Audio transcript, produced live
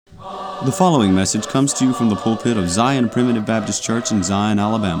The following message comes to you from the pulpit of Zion Primitive Baptist Church in Zion,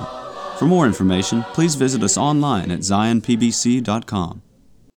 Alabama. For more information, please visit us online at zionpbc.com.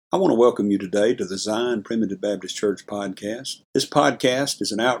 I want to welcome you today to the Zion Primitive Baptist Church podcast. This podcast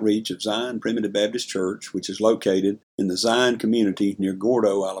is an outreach of Zion Primitive Baptist Church, which is located in the Zion community near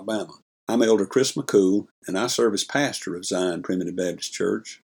Gordo, Alabama. I'm Elder Chris McCool, and I serve as pastor of Zion Primitive Baptist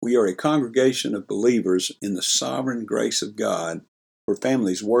Church. We are a congregation of believers in the sovereign grace of God, where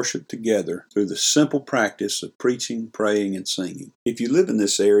families worship together through the simple practice of preaching, praying, and singing. If you live in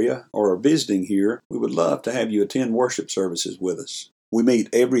this area or are visiting here, we would love to have you attend worship services with us. We meet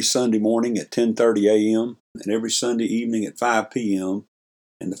every Sunday morning at 10:30 a.m. and every Sunday evening at 5 p.m.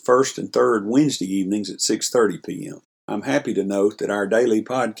 and the first and third Wednesday evenings at 6:30 p.m. I'm happy to note that our daily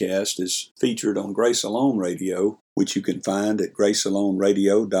podcast is featured on Grace Alone Radio, which you can find at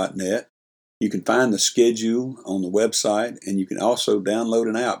gracealoneradio.net. You can find the schedule on the website, and you can also download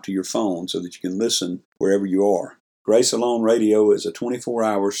an app to your phone so that you can listen wherever you are. Grace Alone Radio is a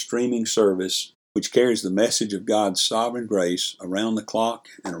 24-hour streaming service which carries the message of God's sovereign grace around the clock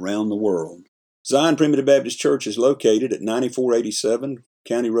and around the world. Zion Primitive Baptist Church is located at 9487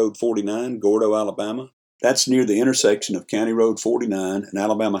 County Road 49, Gordo, Alabama. That's near the intersection of County Road 49 and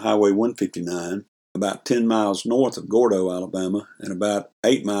Alabama Highway 159. About 10 miles north of Gordo, Alabama, and about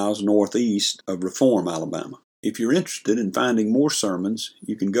 8 miles northeast of Reform, Alabama. If you're interested in finding more sermons,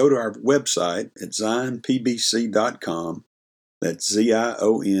 you can go to our website at zionpbc.com. That's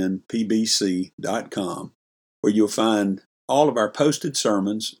zionpbc.com, where you'll find all of our posted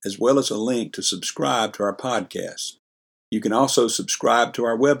sermons as well as a link to subscribe to our podcast. You can also subscribe to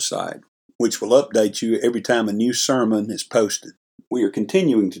our website, which will update you every time a new sermon is posted. We are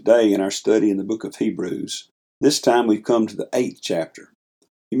continuing today in our study in the book of Hebrews. This time we've come to the 8th chapter.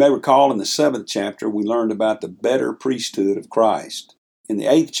 You may recall in the 7th chapter we learned about the better priesthood of Christ. In the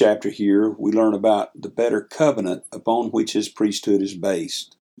 8th chapter here we learn about the better covenant upon which his priesthood is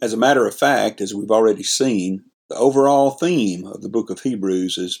based. As a matter of fact, as we've already seen, the overall theme of the book of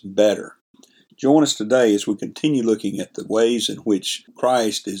Hebrews is better. Join us today as we continue looking at the ways in which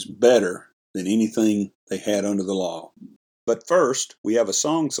Christ is better than anything they had under the law. But first, we have a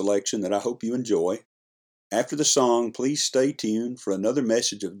song selection that I hope you enjoy. After the song, please stay tuned for another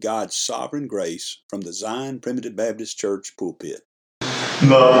message of God's sovereign grace from the Zion Primitive Baptist Church pulpit.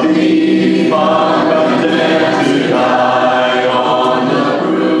 But he found death to die on the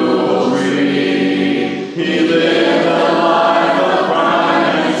cruel tree. He lived a life of crime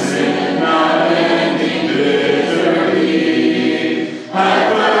and sin, not ending bitterly.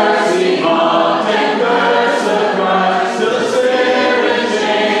 At first he mocked and cursed the Christ, the Spirit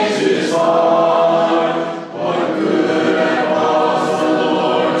changed his heart. What could have caused the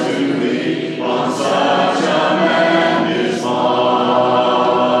Lord to weep on such a man his heart?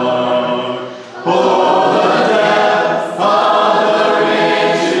 For the depth of the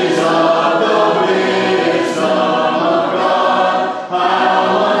riches of the wisdom of God, how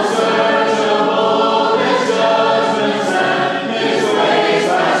unsearchable his judgments and his ways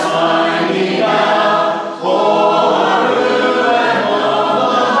past finding out. For our good and one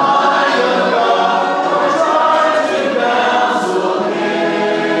the eye of God, for trying to counsel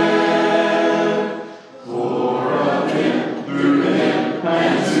him. For of him, through him,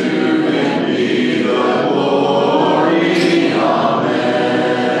 and to him be the glory. Amen.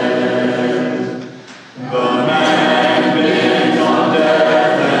 The man bent on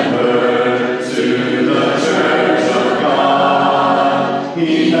death and birth to the church of God.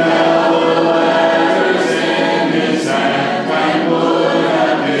 He held the letters in his hand and would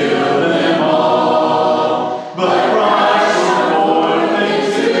have killed them all. But Christ went forth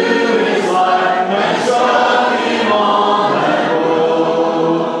into his life and struck him on that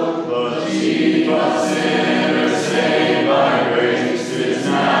road. The chief of sinners saved by grace is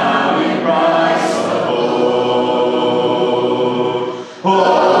now in Christ abode. Oh,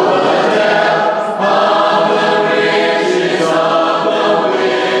 the depth of the riches of the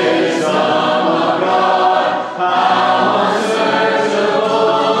wisdom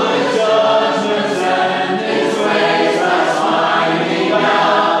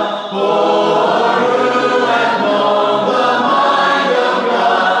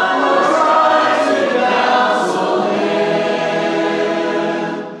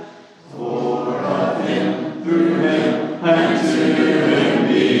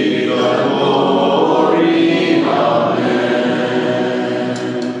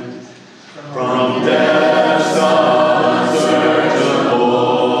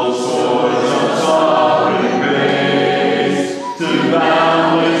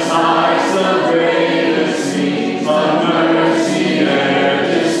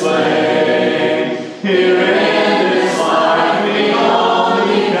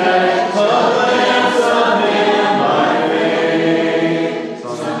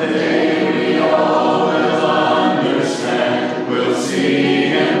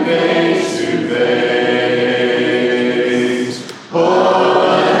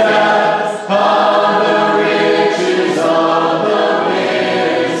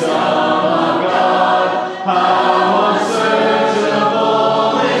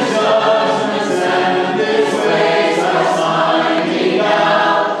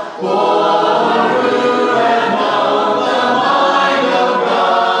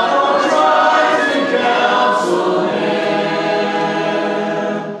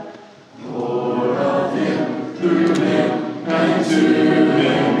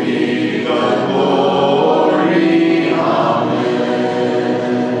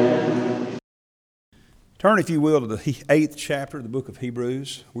if you will, to the 8th chapter of the book of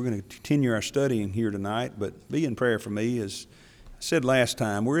Hebrews. We're going to continue our studying here tonight, but be in prayer for me. As I said last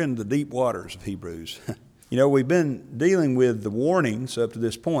time, we're in the deep waters of Hebrews. We've been dealing with the warnings up to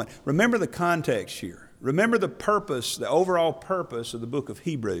this point. Remember the context here. Remember the purpose, the overall purpose of the book of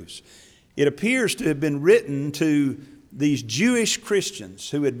Hebrews. It appears to have been written to these Jewish Christians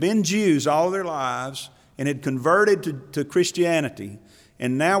who had been Jews all their lives and had converted to Christianity,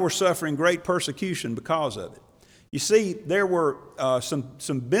 and now were suffering great persecution because of it. You see, there were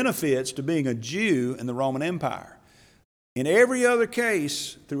some benefits to being a Jew in the Roman Empire. In every other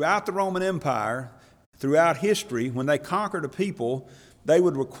case, throughout the Roman Empire, throughout history, when they conquered a people, they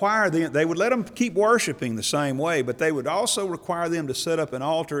would let them keep worshiping the same way, but they would also require them to set up an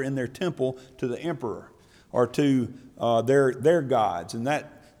altar in their temple to the emperor or to their gods, and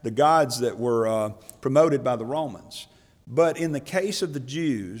the gods that were promoted by the Romans. But in the case of the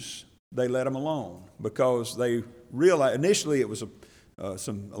Jews, they let them alone because they realized, initially it was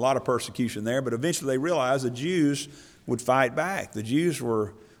a lot of persecution there, but eventually they realized the Jews would fight back. The Jews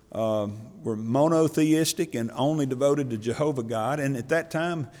were monotheistic and only devoted to Jehovah God, and at that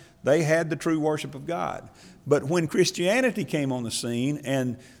time they had the true worship of God. But when Christianity came on the scene,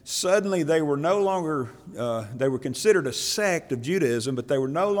 and suddenly they were no longer, they were considered a sect of Judaism, but they were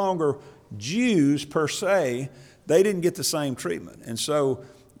no longer Jews per se, they didn't get the same treatment. And so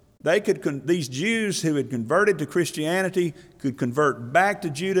these Jews who had converted to Christianity could convert back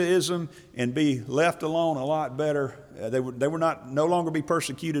to Judaism and be left alone a lot better. They would no longer be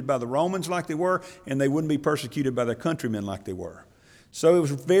persecuted by the Romans like they were, and they wouldn't be persecuted by their countrymen like they were. So it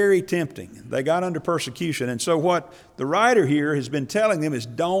was very tempting. They got under persecution. And so what the writer here has been telling them is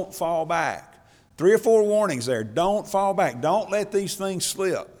don't fall back. 3 or 4 warnings there. Don't fall back. Don't let these things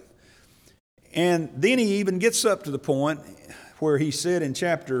slip. And then he even gets up to the point where he said in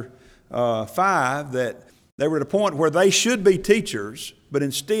chapter 5 that they were at a point where they should be teachers, but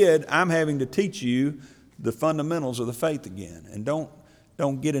instead I'm having to teach you the fundamentals of the faith again. And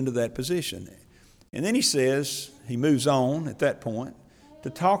don't get into that position. And then he moves on at that point to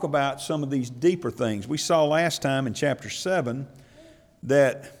talk about some of these deeper things. We saw last time in chapter 7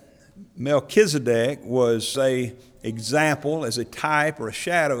 that Melchizedek was an example, as a type or a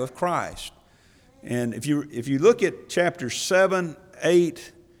shadow of Christ. And if you look at chapters 7,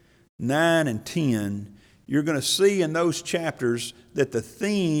 8, 9, and 10, you're going to see in those chapters that the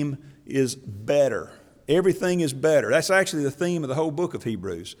theme is better. Everything is better. That's actually the theme of the whole book of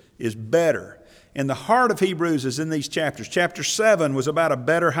Hebrews, is better. And the heart of Hebrews is in these chapters. Chapter 7 was about a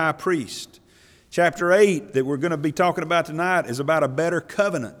better high priest. Chapter 8 that we're going to be talking about tonight is about a better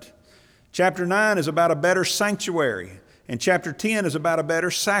covenant. Chapter 9 is about a better sanctuary. And chapter 10 is about a better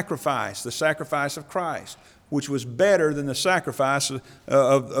sacrifice, the sacrifice of Christ, which was better than the sacrifice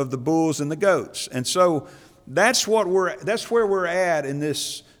of the bulls and the goats. And so that's where we're at in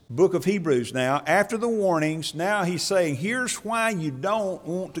this book of Hebrews now. After the warnings, now he's saying, here's why you don't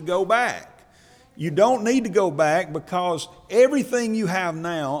want to go back. You don't need to go back because everything you have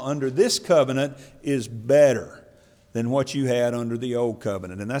now under this covenant is better than what you had under the old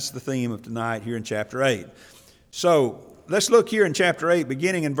covenant. And that's the theme of tonight here in chapter 8. So let's look here in chapter 8,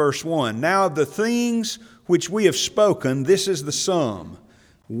 beginning in verse 1. Now of the things which we have spoken, this is the sum.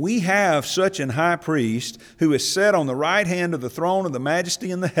 We have such an high priest who is set on the right hand of the throne of the majesty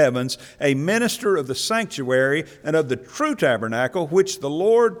in the heavens, a minister of the sanctuary and of the true tabernacle, which the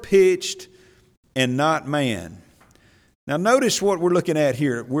Lord pitched and not man. Now notice what we're looking at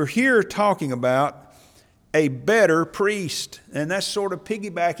here. We're here talking about a better priest. And that's sort of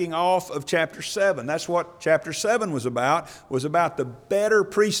piggybacking off of chapter 7. That's what chapter 7 was about the better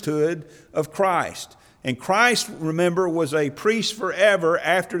priesthood of Christ. And Christ, remember, was a priest forever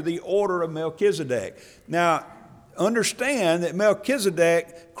after the order of Melchizedek. Now, understand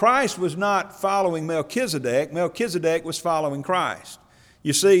that Christ was not following Melchizedek. Melchizedek was following Christ.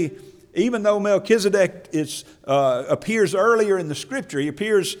 You see, even though Melchizedek appears earlier in the Scripture, he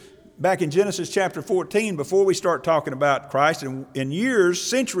appears back in Genesis chapter 14 before we start talking about Christ, and in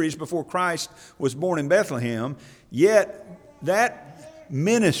centuries before Christ was born in Bethlehem, yet that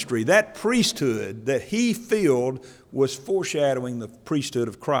ministry, that priesthood that he filled was foreshadowing the priesthood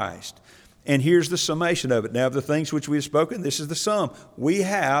of Christ. And here's the summation of it. Now, of the things which we have spoken, this is the sum. We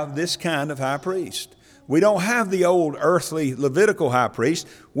have this kind of high priest. We don't have the old earthly Levitical high priest.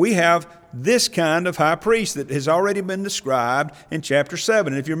 We have this kind of high priest that has already been described in chapter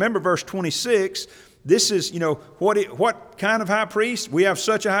 7. And if you remember verse 26, this is, what kind of high priest? We have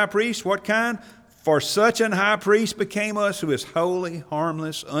such a high priest. What kind? For such an high priest became us, who is holy,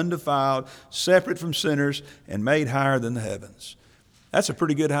 harmless, undefiled, separate from sinners, and made higher than the heavens. That's a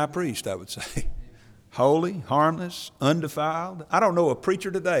pretty good high priest, I would say. holy, harmless, undefiled. I don't know a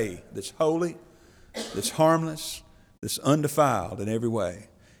preacher today that's holy, that's harmless, that's undefiled in every way.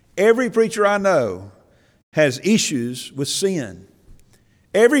 Every preacher I know has issues with sin.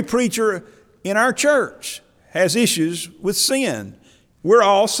 Every preacher in our church has issues with sin. We're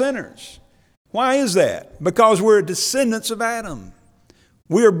all sinners. Why is that? Because we're descendants of Adam.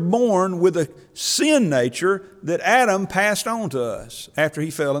 We are born with a sin nature that Adam passed on to us after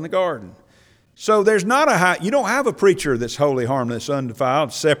he fell in the garden. So there's not you don't have a preacher that's holy, harmless,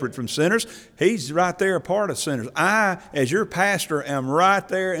 undefiled, separate from sinners. He's right there a part of sinners. I, as your pastor, am right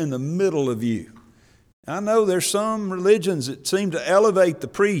there in the middle of you. I know there's some religions that seem to elevate the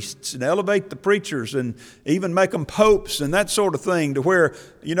priests and elevate the preachers and even make them popes and that sort of thing to where,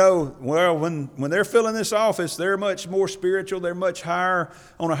 when they're filling this office, they're much more spiritual, they're much higher,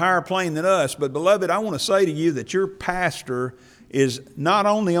 on a higher plane than us. But beloved, I want to say to you that your pastor is not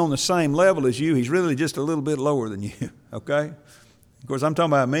only on the same level as you, he's really just a little bit lower than you, okay? Of course, I'm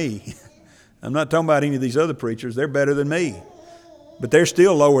talking about me. I'm not talking about any of these other preachers. They're better than me, but they're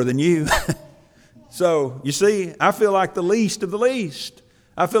still lower than you. So, you see, I feel like the least of the least.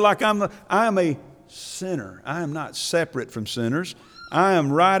 I feel like I am a sinner. I am not separate from sinners. I am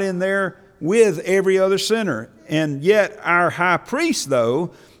right in there with every other sinner. And yet our high priest,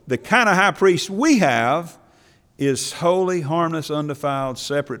 though, the kind of high priest we have, is holy, harmless, undefiled,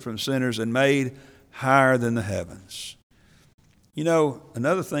 separate from sinners, and made higher than the heavens.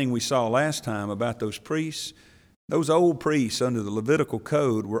 Another thing we saw last time about those priests, those old priests under the Levitical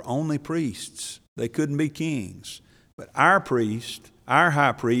code were only priests. They couldn't be kings. But our priest, our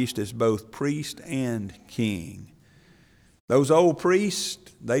high priest, is both priest and king. Those old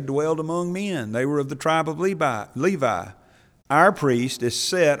priests, they dwelled among men. They were of the tribe of Levi. Our priest is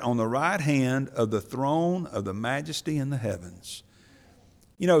set on the right hand of the throne of the majesty in the heavens.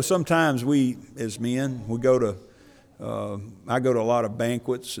 Sometimes we, as men, I go to a lot of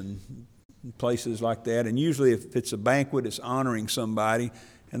banquets and places like that. And usually if it's a banquet, it's honoring somebody,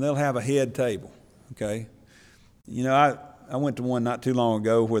 and they'll have a head table. Okay, I went to one not too long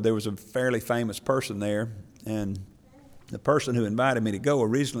ago where there was a fairly famous person there, and the person who invited me to go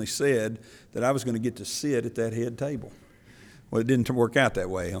originally said that I was going to get to sit at that head table. Well, it didn't work out that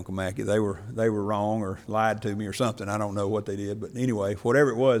way, Uncle Mackie. They were wrong or lied to me or something. I don't know what they did, but anyway,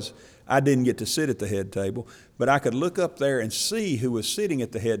 whatever it was, I didn't get to sit at the head table, but I could look up there and see who was sitting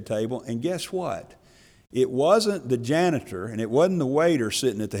at the head table, and guess what? It wasn't the janitor and it wasn't the waiter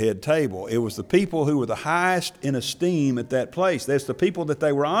sitting at the head table. It was the people who were the highest in esteem at that place. That's the people that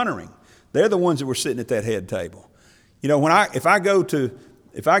they were honoring. They're the ones that were sitting at that head table. If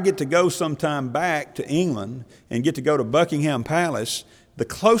I get to go sometime back to England and get to go to Buckingham Palace, the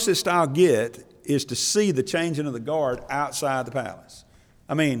closest I'll get is to see the changing of the guard outside the palace.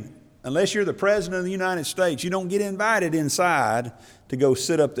 Unless you're the President of the United States, you don't get invited inside to go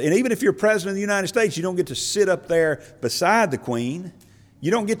sit up there. And even if you're President of the United States, you don't get to sit up there beside the Queen. You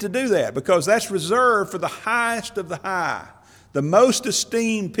don't get to do that because that's reserved for the highest of the high. The most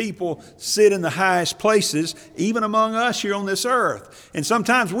esteemed people sit in the highest places, even among us here on this earth. And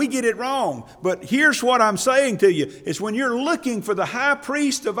sometimes we get it wrong. But here's what I'm saying to you, is when you're looking for the high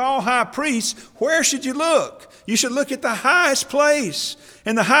priest of all high priests, where should you look? You should look at the highest place.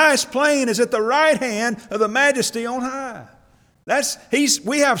 And the highest plane is at the right hand of the majesty on high.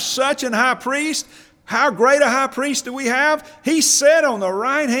 We have such an high priest. How great a high priest do we have? He's set on the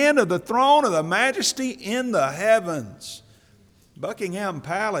right hand of the throne of the majesty in the heavens. Buckingham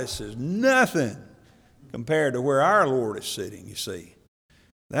Palace is nothing compared to where our Lord is sitting, you see.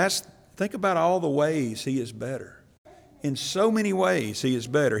 Think about all the ways He is better. In so many ways He is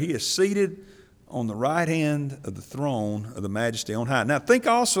better. He is seated on the right hand of the throne of the majesty on high. Now think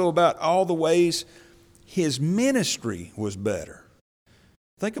also about all the ways His ministry was better.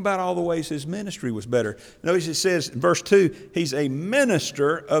 Think about all the ways His ministry was better. Notice it says in verse 2, He's a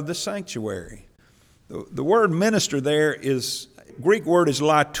minister of the sanctuary. The word minister there Greek word is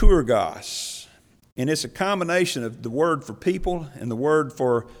liturgos, and it's a combination of the word for people and the word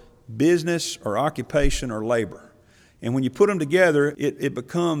for business or occupation or labor. And when you put them together, it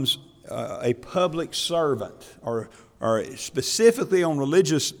becomes a public servant, or specifically on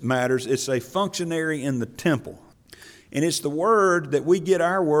religious matters, it's a functionary in the temple. And it's the word that we get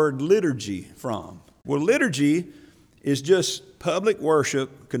our word liturgy from. Well, liturgy is just public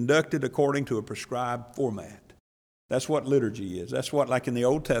worship conducted according to a prescribed format. That's what liturgy is. That's what, like in the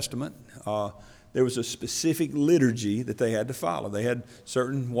Old Testament, there was a specific liturgy that they had to follow. They had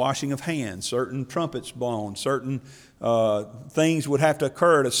certain washing of hands, certain trumpets blown, certain things would have to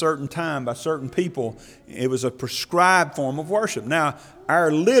occur at a certain time by certain people. It was a prescribed form of worship. Now,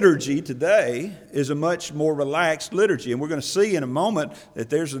 our liturgy today is a much more relaxed liturgy, and we're going to see in a moment that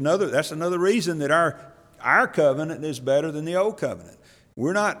that's another reason that our covenant is better than the old covenant.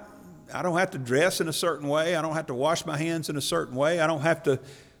 I don't have to dress in a certain way. I don't have to wash my hands in a certain way. I don't have to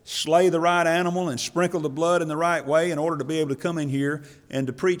slay the right animal and sprinkle the blood in the right way in order to be able to come in here and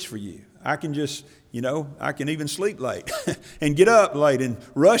to preach for you. I can just, I can even sleep late and get up late and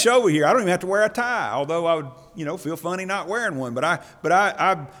rush over here. I don't even have to wear a tie, although I would, feel funny not wearing one. But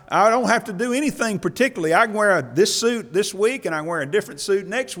I don't have to do anything particularly. I can wear this suit this week and I can wear a different suit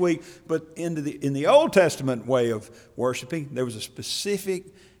next week. But in the Old Testament way of worshiping, there was a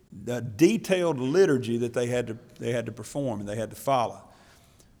specific, detailed liturgy that they had to perform and they had to follow.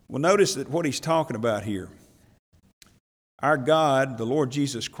 Well, notice that what he's talking about here. Our God, the Lord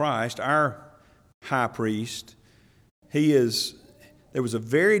Jesus Christ, our high priest, there was a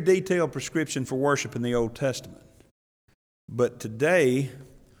very detailed prescription for worship in the Old Testament. But today,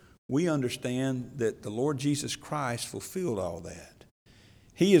 we understand that the Lord Jesus Christ fulfilled all that.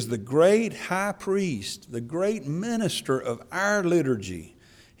 He is the great high priest, the great minister of our liturgy.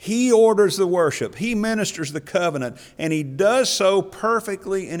 He orders the worship. He ministers the covenant, and He does so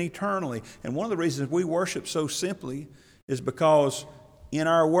perfectly and eternally. And one of the reasons we worship so simply is because in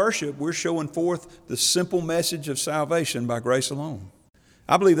our worship, we're showing forth the simple message of salvation by grace alone.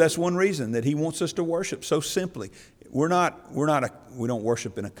 I believe that's one reason that He wants us to worship so simply. We don't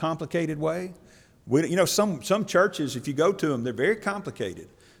worship in a complicated way. Some churches, if you go to them, they're very complicated.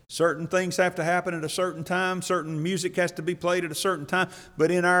 Certain things have to happen at a certain time. Certain music has to be played at a certain time. But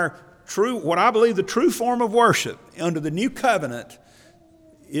in what I believe the true form of worship under the new covenant,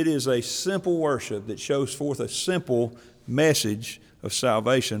 it is a simple worship that shows forth a simple message of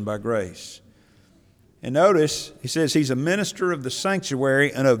salvation by grace. And notice, he says he's a minister of the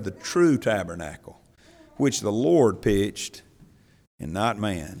sanctuary and of the true tabernacle, which the Lord pitched and not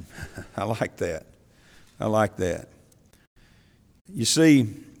man. I like that. You see,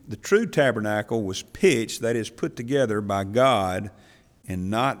 the true tabernacle was pitched, that is, put together by God and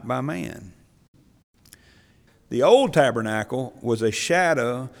not by man. The old tabernacle was a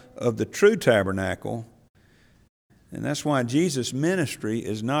shadow of the true tabernacle, and that's why Jesus' ministry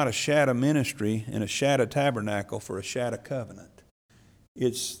is not a shadow ministry and a shadow tabernacle for a shadow covenant.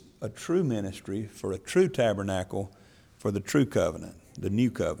 It's a true ministry for a true tabernacle for the true covenant, the new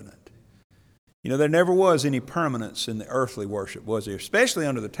covenant. There never was any permanence in the earthly worship, was there? Especially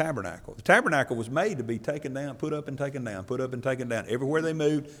under the tabernacle. The tabernacle was made to be taken down, put up and taken down, put up and taken down. Everywhere they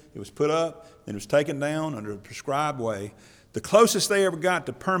moved, it was put up and it was taken down under a prescribed way. The closest they ever got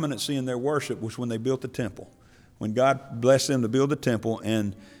to permanency in their worship was when they built the temple. When God blessed them to build the temple,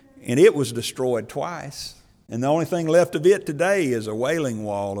 and it was destroyed twice. And the only thing left of it today is a wailing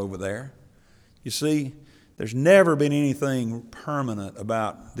wall over there. You see, there's never been anything permanent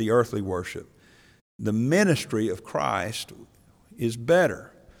about the earthly worship. The ministry of Christ is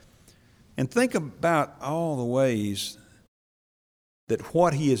better. And think about all the ways that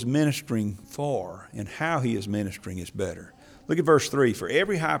what He is ministering for and how He is ministering is better. Look at verse 3. For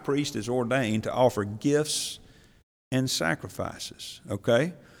every high priest is ordained to offer gifts and sacrifices.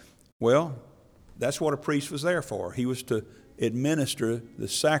 Okay? Well, that's what a priest was there for. He was to administer the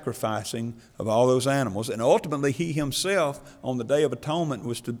sacrificing of all those animals. And ultimately, he himself, on the Day of Atonement,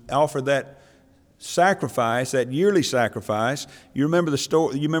 was to offer that sacrifice, that yearly sacrifice. You remember the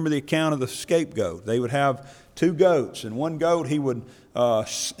story? You remember the account of the scapegoat? They would have two goats, and one goat he would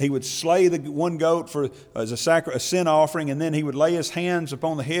slay the one goat as a sin offering, and then he would lay his hands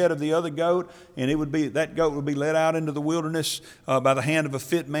upon the head of the other goat, and that goat would be led out into the wilderness by the hand of a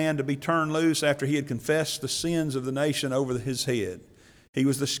fit man to be turned loose after he had confessed the sins of the nation over his head. He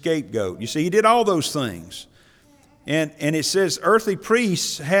was the scapegoat. You see, he did all those things, and it says earthly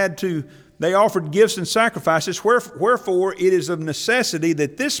priests they offered gifts and sacrifices, wherefore it is of necessity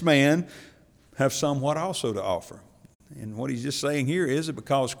that this man have somewhat also to offer. And what he's just saying here is that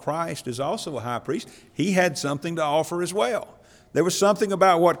because Christ is also a high priest, he had something to offer as well. There was something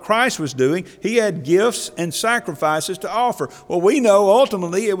about what Christ was doing. He had gifts and sacrifices to offer. Well, we know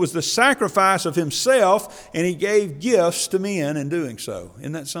ultimately it was the sacrifice of himself, and he gave gifts to men in doing so.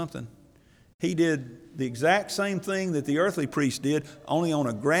 Isn't that something? He did the exact same thing that the earthly priest did, only on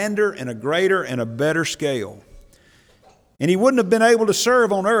a grander and a greater and a better scale. And he wouldn't have been able to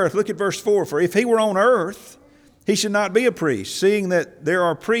serve on earth. Look at verse 4. For if he were on earth, He should not be a priest, seeing that there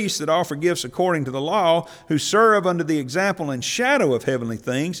are priests that offer gifts according to the law, who serve under the example and shadow of heavenly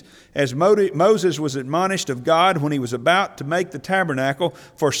things, as Moses was admonished of God when he was about to make the tabernacle.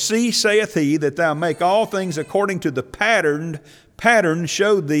 For see, saith he, that thou make all things according to the pattern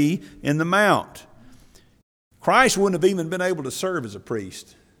showed thee in the mount. Christ wouldn't have even been able to serve as a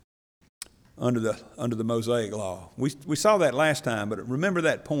priest under the Mosaic law. We saw that last time, but remember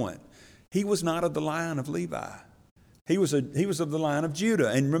that point. He was not of the line of Levi. He was of the line of Judah.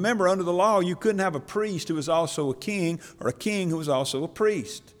 And remember, under the law, you couldn't have a priest who was also a king, or a king who was also a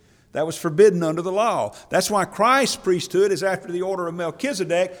priest. That was forbidden under the law. That's why Christ's priesthood is after the order of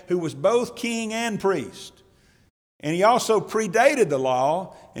Melchizedek, who was both king and priest. And he also predated the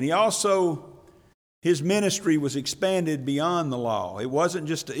law, and his ministry was expanded beyond the law. It wasn't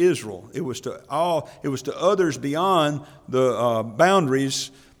just to Israel. It was to others beyond the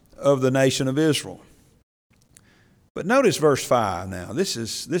boundaries of the nation of Israel. But notice verse 5 now. This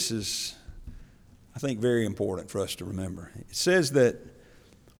is, I think, very important for us to remember. It says that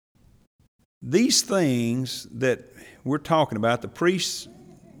these things that we're talking about, the priests,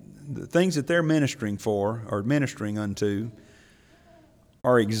 the things that they're ministering for, or ministering unto,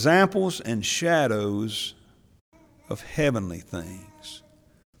 are examples and shadows of heavenly things.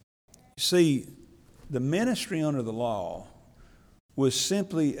 You see, the ministry under the law was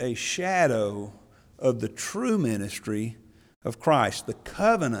simply a shadow of the true ministry of Christ. The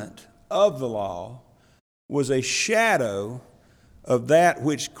covenant of the law was a shadow of that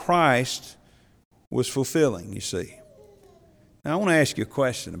which Christ was fulfilling, you see. Now, I want to ask you a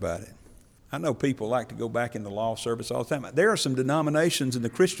question about it. I know people like to go back in the law service all the time. There are some denominations in the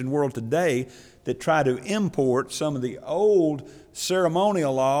Christian world today that try to import some of the old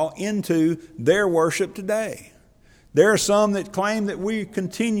ceremonial law into their worship today. There are some that claim that we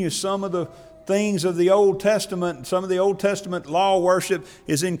continue some of the things of the Old Testament. Some of the Old Testament law worship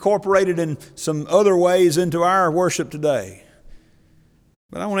is incorporated in some other ways into our worship today.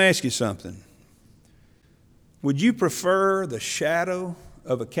 But I want to ask you something. Would you prefer the shadow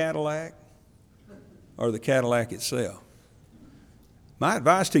of a Cadillac or the Cadillac itself? My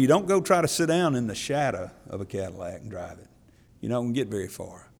advice to you, don't go try to sit down in the shadow of a Cadillac and drive it. You're not going to get very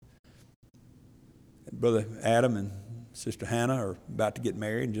far. Brother Adam and Sister Hannah are about to get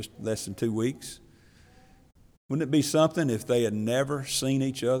married in just less than 2 weeks. Wouldn't it be something if they had never seen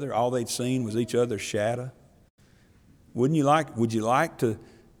each other? All they'd seen was each other's shadow. Would you like to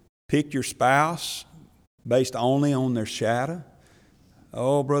pick your spouse based only on their shadow?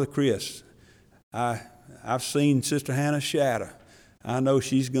 Oh, Brother Chris, I've seen Sister Hannah's shadow. I know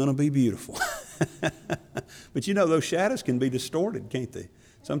she's going to be beautiful. But you know, those shadows can be distorted, can't they?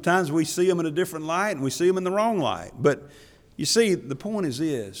 Sometimes we see them in a different light and we see them in the wrong light. But you see, the point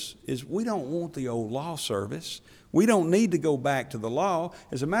is we don't want the old law service. We don't need to go back to the law.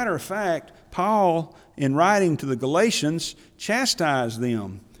 As a matter of fact, Paul, in writing to the Galatians, chastised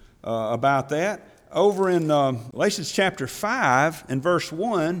them about that. Over in Galatians chapter 5 and verse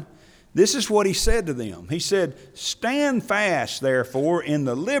 1, this is what he said to them. He said, "Stand fast, therefore, in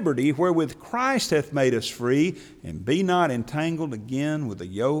the liberty wherewith Christ hath made us free, and be not entangled again with the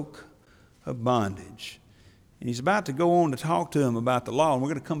yoke of bondage." And he's about to go on to talk to them about the law, and we're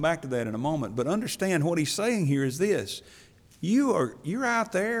going to come back to that in a moment. But understand what he's saying here is this. You're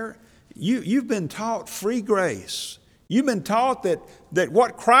out there, you've been taught free grace. You've been taught that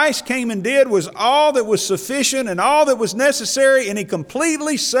what Christ came and did was all that was sufficient and all that was necessary, and He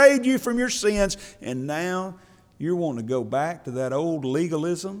completely saved you from your sins. And now you're wanting to go back to that old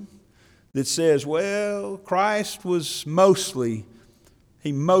legalism that says, well, Christ was mostly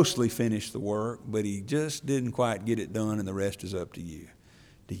finished the work, but He just didn't quite get it done, and the rest is up to you.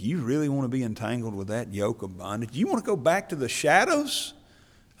 Do you really want to be entangled with that yoke of bondage? Do you want to go back to the shadows?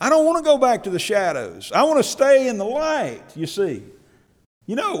 I don't want to go back to the shadows. I want to stay in the light, you see.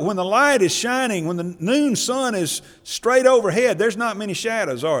 You know, when the light is shining, when the noon sun is straight overhead, there's not many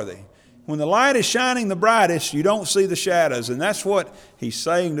shadows, are there? When the light is shining the brightest, you don't see the shadows. And that's what he's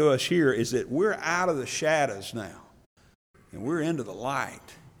saying to us here, is that we're out of the shadows now. And we're into the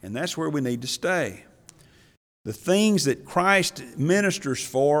light. And that's where we need to stay. The things that Christ ministers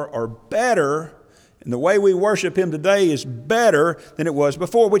for are better, and the way we worship Him today is better than it was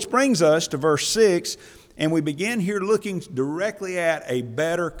before, which brings us to verse 6, and we begin here looking directly at a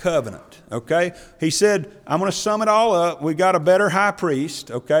better covenant, okay? He said, I'm going to sum it all up. We got a better high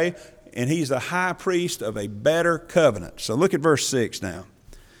priest, okay? And He's the high priest of a better covenant. So look at verse 6 now.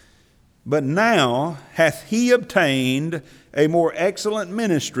 But now hath He obtained a more excellent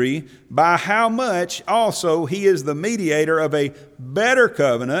ministry, by how much also he is the mediator of a better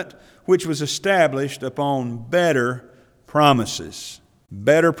covenant, which was established upon better promises.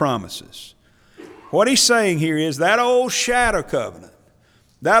 Better promises. What he's saying here is that old shadow covenant,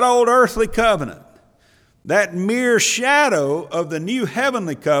 that old earthly covenant, that mere shadow of the new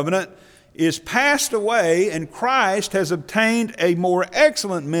heavenly covenant is passed away, and Christ has obtained a more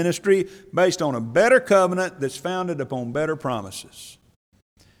excellent ministry based on a better covenant that's founded upon better promises.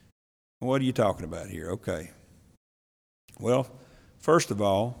 What are you talking about here? Okay. Well, first of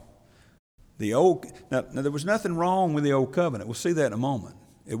all, now there was nothing wrong with the old covenant. We'll see that in a moment.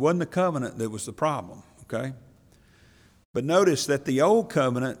 It wasn't the covenant that was the problem, okay? But notice that the old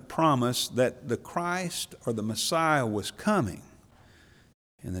covenant promised that the Christ or the Messiah was coming.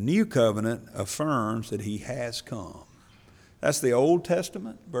 And the new covenant affirms that he has come. That's the Old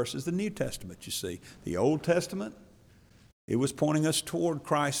Testament versus the New Testament, you see. The Old Testament, it was pointing us toward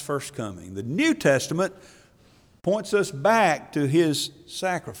Christ's first coming. The New Testament points us back to his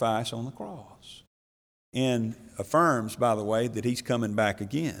sacrifice on the cross and affirms, by the way, that he's coming back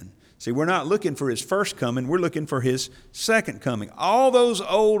again. See, we're not looking for his first coming, we're looking for his second coming. All those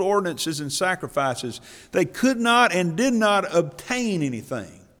old ordinances and sacrifices, they could not and did not obtain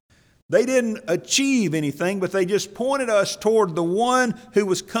anything. They didn't achieve anything, but they just pointed us toward the one who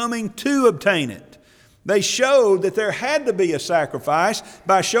was coming to obtain it. They showed that there had to be a sacrifice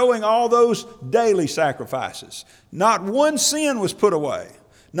by showing all those daily sacrifices. Not one sin was put away.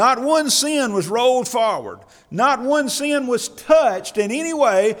 Not one sin was rolled forward. Not one sin was touched in any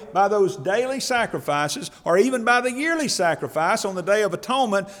way by those daily sacrifices or even by the yearly sacrifice on the Day of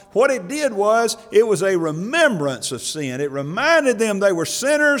Atonement. What it did was it was a remembrance of sin. It reminded them they were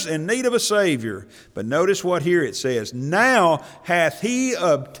sinners in need of a Savior. But notice what here it says, now hath he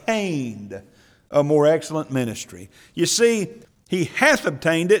obtained a more excellent ministry. You see, he hath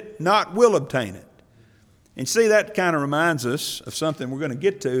obtained it, not will obtain it. And see, that kind of reminds us of something we're going to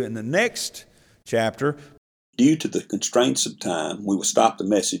get to in the next chapter. Due to the constraints of time, we will stop the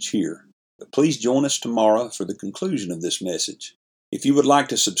message here. But please join us tomorrow for the conclusion of this message. If you would like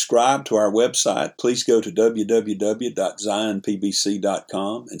to subscribe to our website, please go to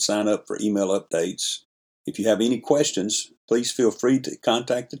www.zionpbc.com and sign up for email updates. If you have any questions, please feel free to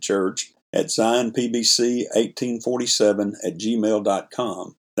contact the church at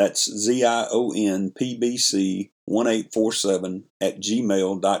zionpbc1847@gmail.com. That's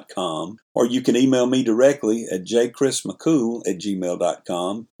ZIONPBC1847@gmail.com. Or you can email me directly at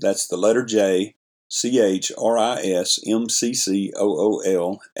jchrismccool@gmail.com. That's the letter J,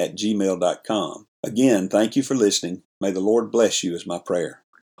 CHRISMCCOOL@gmail.com. Again, thank you for listening. May the Lord bless you is my prayer.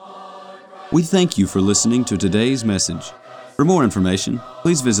 We thank you for listening to today's message. For more information,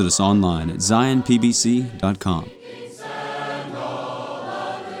 please visit us online at zionpbc.com.